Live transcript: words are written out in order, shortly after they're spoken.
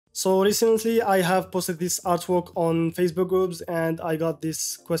So recently I have posted this artwork on Facebook groups and I got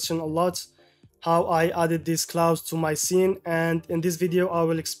this question a lot, how I added these clouds to my scene, and in this video I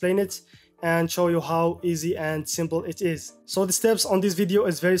will explain it and show you how easy and simple it is. So the steps on this video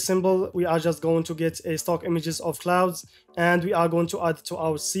is very simple. We are just going to get a stock images of clouds and we are going to add it to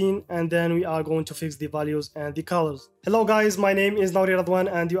our scene, and then we are going to fix the values and the colors. Hello guys, my name is Redouane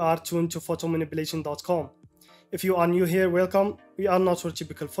and you are tuned to photomanipulation.com. If you are new here, welcome. We are not your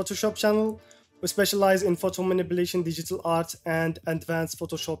typical Photoshop channel. We specialize in photo manipulation, digital art, and advanced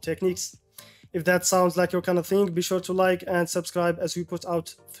Photoshop techniques. If that sounds like your kind of thing, be sure to like and subscribe as we put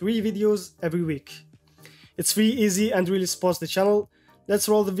out 3 videos every week. It's free, easy, and really supports the channel. Let's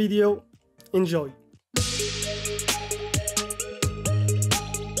roll the video. Enjoy.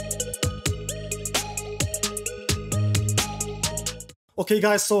 Okay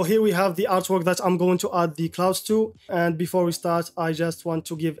guys, so here we have the artwork that I'm going to add the clouds to, and before we start I just want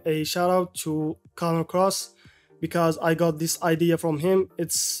to give a shout out to Connor Cross because I got this idea from him.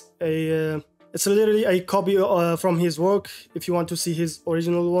 It's literally a copy from his work. If you want to see his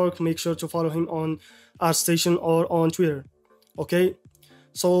original work, make sure to follow him on ArtStation or on Twitter. Okay,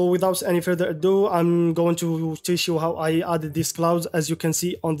 so without any further ado, I'm going to teach you how I added these clouds as you can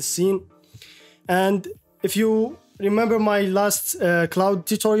see on the scene. And if you remember my last cloud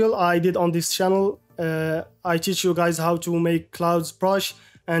tutorial I did on this channel, I teach you guys how to make clouds brush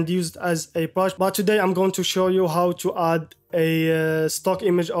and use it as a brush, but today I'm going to show you how to add a stock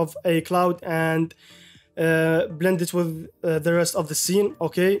image of a cloud and blend it with the rest of the scene.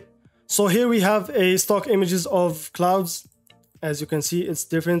 Okay, so here we have a stock images of clouds. As you can see, it's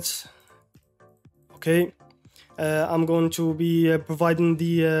different. Okay, I'm going to be providing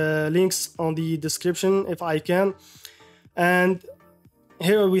the links on the description if I can. And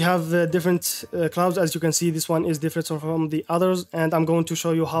here we have different clouds. As you can see, this one is different from the others, and I'm going to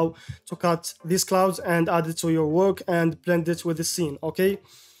show you how to cut these clouds and add it to your work and blend it with the scene. Okay,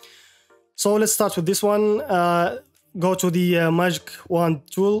 so let's start with this one. Go to the magic wand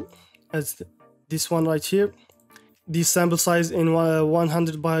tool, as this one right here. The sample size in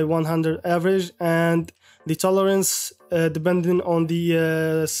 100 by 100 average, and the tolerance depending on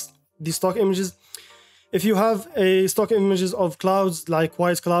the stock images. If you have a stock images of clouds like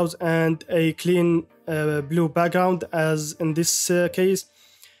white clouds and a clean blue background, as in this case,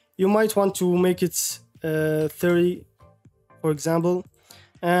 you might want to make it 30, for example,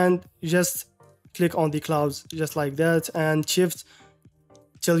 and just click on the clouds just like that and shift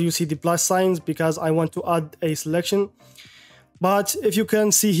till you see the plus signs, because I want to add a selection. But if you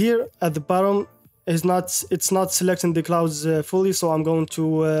can see here at the bottom, it's not selecting the clouds fully, so I'm going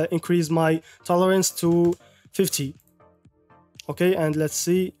to increase my tolerance to 50. Okay, and let's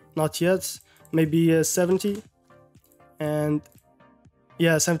see, not yet, maybe 70, and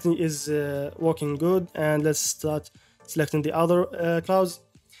yeah, 70 is working good. And let's start selecting the other clouds,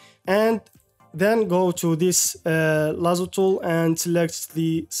 and then go to this lasso tool and select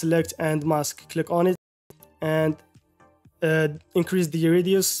the select and mask. Click on it and increase the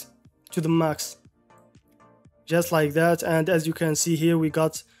radius to the max, just like that. And as you can see here, we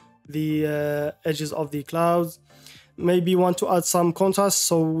got the edges of the clouds. Maybe want to add some contrast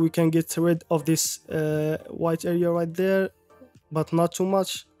so we can get rid of this white area right there, but not too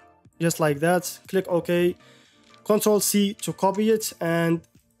much, just like that. Click OK, Control C to copy it, and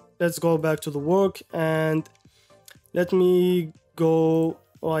let's go back to the work. And let me go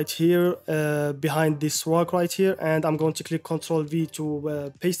right here behind this rock right here, and I'm going to click Control V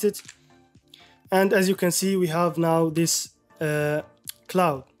to paste it. And as you can see, we have now this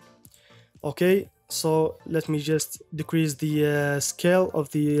cloud. Okay, so let me just decrease the scale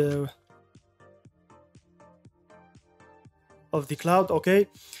of the cloud. Okay,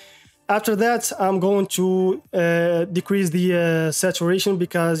 after that I'm going to decrease the saturation,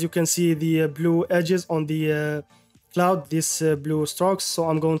 because you can see the blue edges on the cloud, this blue strokes. So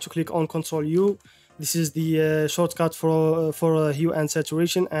I'm going to click on Control U. This is the shortcut for hue and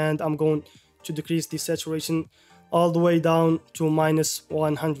saturation, and I'm going to decrease the saturation all the way down to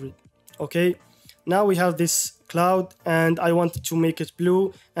 -100. Okay, now we have this cloud and I wanted to make it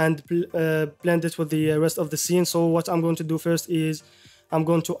blue and blend it with the rest of the scene. So what I'm going to do first is I'm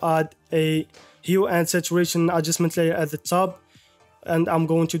going to add a hue and saturation adjustment layer at the top, and I'm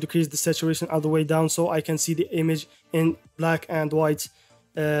going to decrease the saturation all the way down so I can see the image in black and white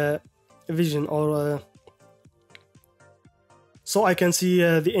vision, or so I can see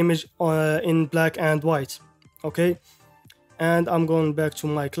the image in black and white. Okay, and I'm going back to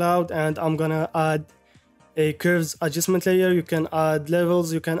my cloud and I'm gonna add a curves adjustment layer. You can add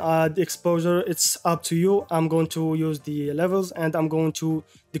levels, you can add exposure, it's up to you. I'm going to use the levels, and I'm going to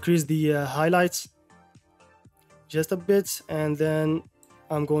decrease the highlights just a bit, and then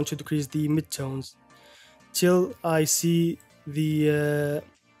I'm going to decrease the midtones till I see the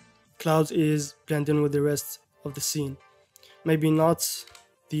clouds is blending with the rest of the scene. Maybe not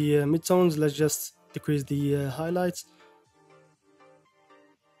the midtones, let's just decrease the highlights,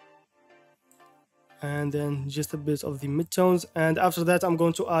 and then just a bit of the midtones. And after that, I'm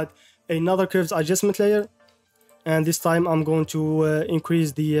going to add another curves adjustment layer, and this time I'm going to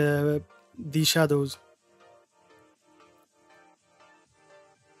increase the shadows.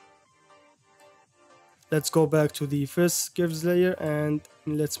 Let's go back to the first curves layer and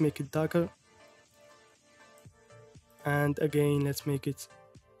let's make it darker. And again, let's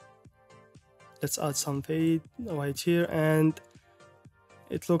add some fade right here, and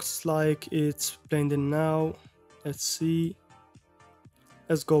it looks like it's blending now. Let's see.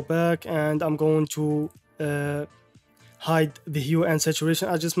 Let's go back, and I'm going to hide the hue and saturation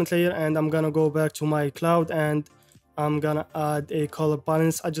adjustment layer, and I'm gonna go back to my cloud, and I'm gonna add a color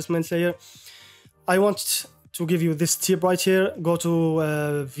balance adjustment layer. I want to give you this tip right here. Go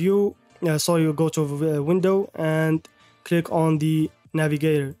to go to window and click on the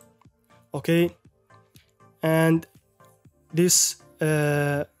navigator. Okay, and this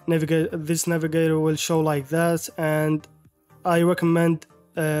navigator will show like that, and I recommend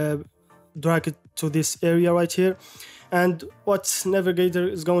drag it to this area right here. And what navigator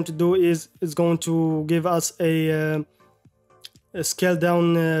is going to do is it's going to give us a scale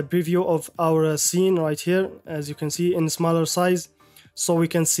down preview of our scene right here, as you can see, in smaller size, so we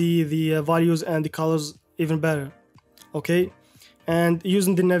can see the values and the colors even better. Okay, and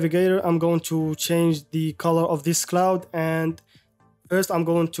using the navigator, I'm going to change the color of this cloud. And first I'm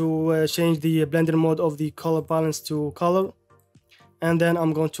going to change the blending mode of the color balance to color, and then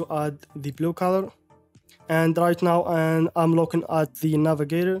I'm going to add the blue color. And right now I'm looking at the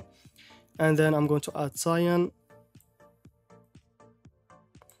navigator, and then I'm going to add cyan.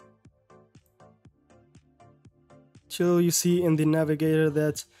 Till you see in the navigator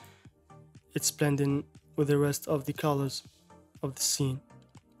that it's blending with the rest of the colors of the scene.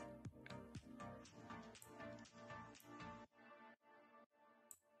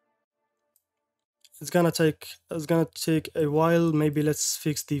 It's gonna take a while. Maybe let's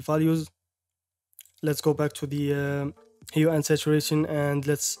fix the values. Let's go back to the hue and saturation, and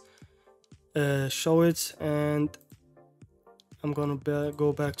let's show it. And I'm gonna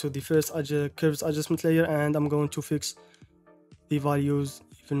go back to the first curves adjustment layer, and I'm going to fix the values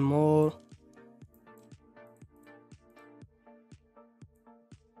even more.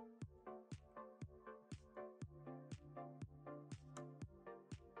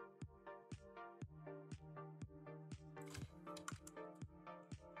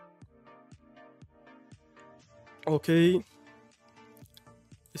 Okay,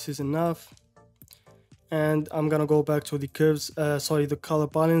 this is enough. And I'm gonna go back to the curves, the color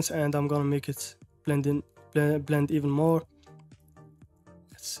balance, and I'm gonna make it blend even more.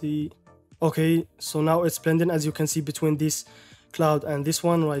 Let's see. Okay, so now it's blending, as you can see, between this cloud and this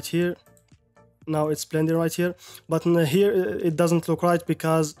one right here. Now it's blending right here, but here it doesn't look right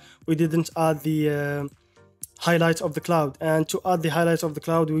because we didn't add the highlights of the cloud. And to add the highlights of the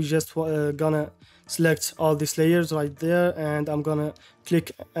cloud, we just gonna select all these layers right there, and I'm gonna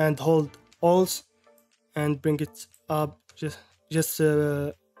click and hold Alt and bring it up just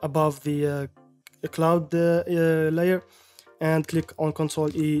above the cloud layer, and click on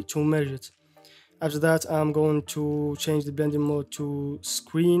Ctrl E to merge it. After that, I'm going to change the blending mode to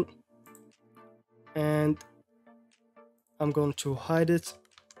screen, and I'm going to hide it,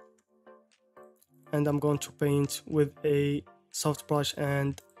 and I'm going to paint with a soft brush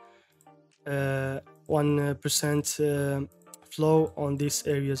and 1% flow on these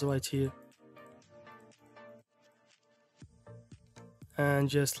areas right here. And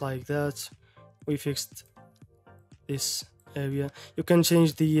just like that, we fixed this area. You can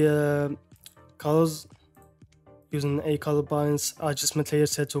change the colors using a color balance adjustment layer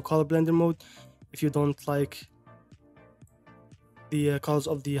set to color blender mode if you don't like the colors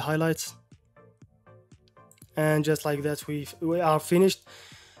of the highlights. And just like that, we are finished.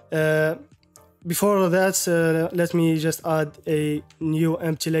 Before that, let me just add a new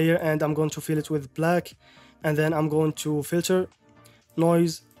empty layer, and I'm going to fill it with black, and then I'm going to filter,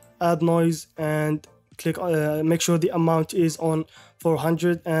 noise, add noise, and click make sure the amount is on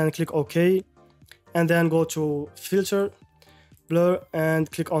 400 and click OK, and then go to filter, blur,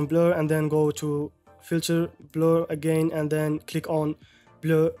 and click on blur, and then go to filter, blur again, and then click on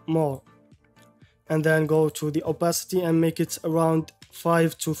blur more. and then go to the opacity and make it around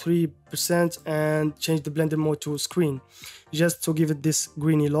 5 to 3% and change the blending mode to screen, just to give it this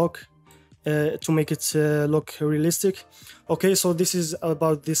greeny look, to make it look realistic. Okay, so this is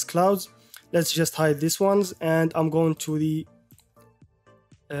about these clouds. Let's just hide these ones, and I'm going to the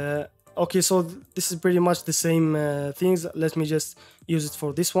okay, so this is pretty much the same things. Let me just use it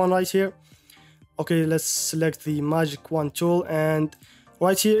for this one right here. Okay, let's select the magic wand tool, and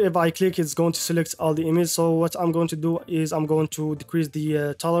right here if I click, it's going to select all the images. So what I'm going to do is I'm going to decrease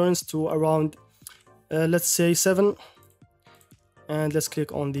the tolerance to around let's say 7, and let's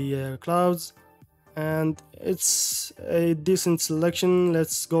click on the clouds, and it's a decent selection.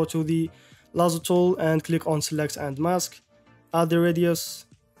 Let's go to the lasso tool and click on select and mask, add the radius,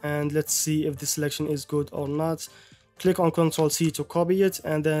 and let's see if the selection is good or not. Click on Ctrl+C to copy it,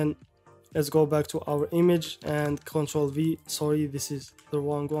 and then let's go back to our image and Ctrl+V. Sorry, this is the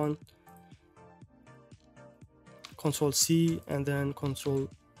wrong one. Ctrl+C and then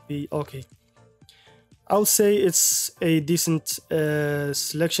Ctrl+V. Okay, I would say it's a decent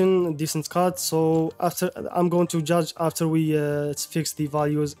selection, decent cut. So after, I'm going to judge after we fix the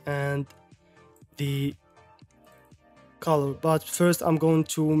values and the color, but first I'm going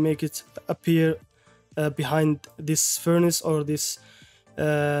to make it appear behind this furnace or this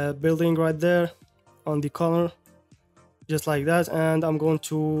building right there on the corner, just like that. And I'm going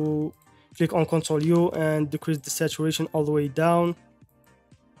to click on Ctrl+U and decrease the saturation all the way down,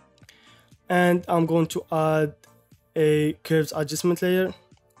 and I'm going to add a curves adjustment layer.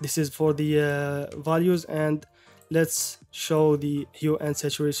 This is for the values, and let's show the hue and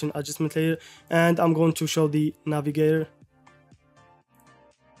saturation adjustment layer, and I'm going to show the navigator,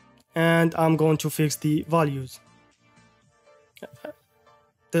 and I'm going to fix the values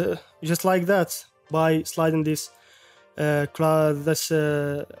just like that. By sliding this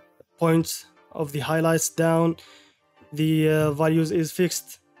point of the highlights down, the values is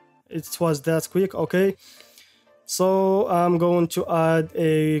fixed. It was that quick. Okay, so I'm going to add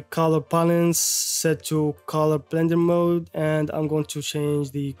a color balance set to color blender mode, and I'm going to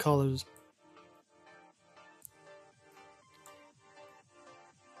change the colors.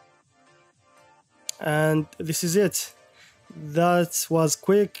 And this is it. That was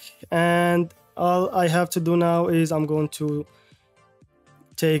quick, and all I have to do now is I'm going to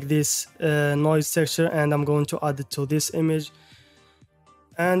take this noise texture and I'm going to add it to this image,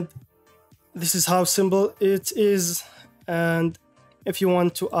 and this is how simple it is. And if you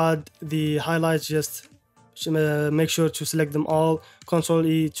want to add the highlights, just make sure to select them all,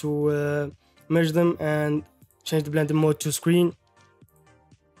 Ctrl+E to merge them, and change the blending mode to screen,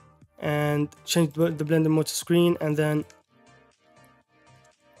 and change the blending mode to screen, and then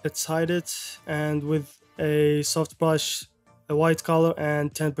let's hide it, and with a soft brush, a white color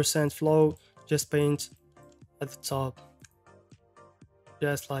and 10% flow, just paint at the top,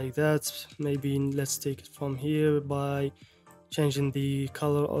 just like that. Maybe let's take it from here by changing the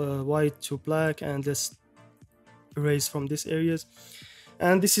color white to black, and let's erase from these areas.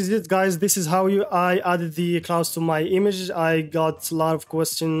 And this is it, guys. This is how I added the clouds to my image. I got a lot of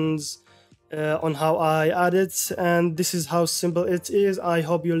questions on how I add it, and this is how simple it is. I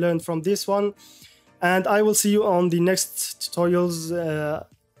hope you learned from this one, and I will see you on the next tutorials.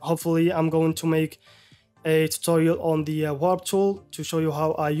 Hopefully I'm going to make a tutorial on the warp tool to show you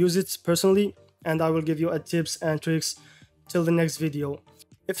how I use it personally, and I will give you tips and tricks till the next video.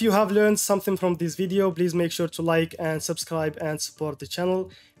 If you have learned something from this video, please make sure to like and subscribe and support the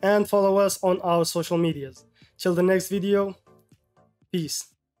channel, and follow us on our social medias. Till the next video, peace.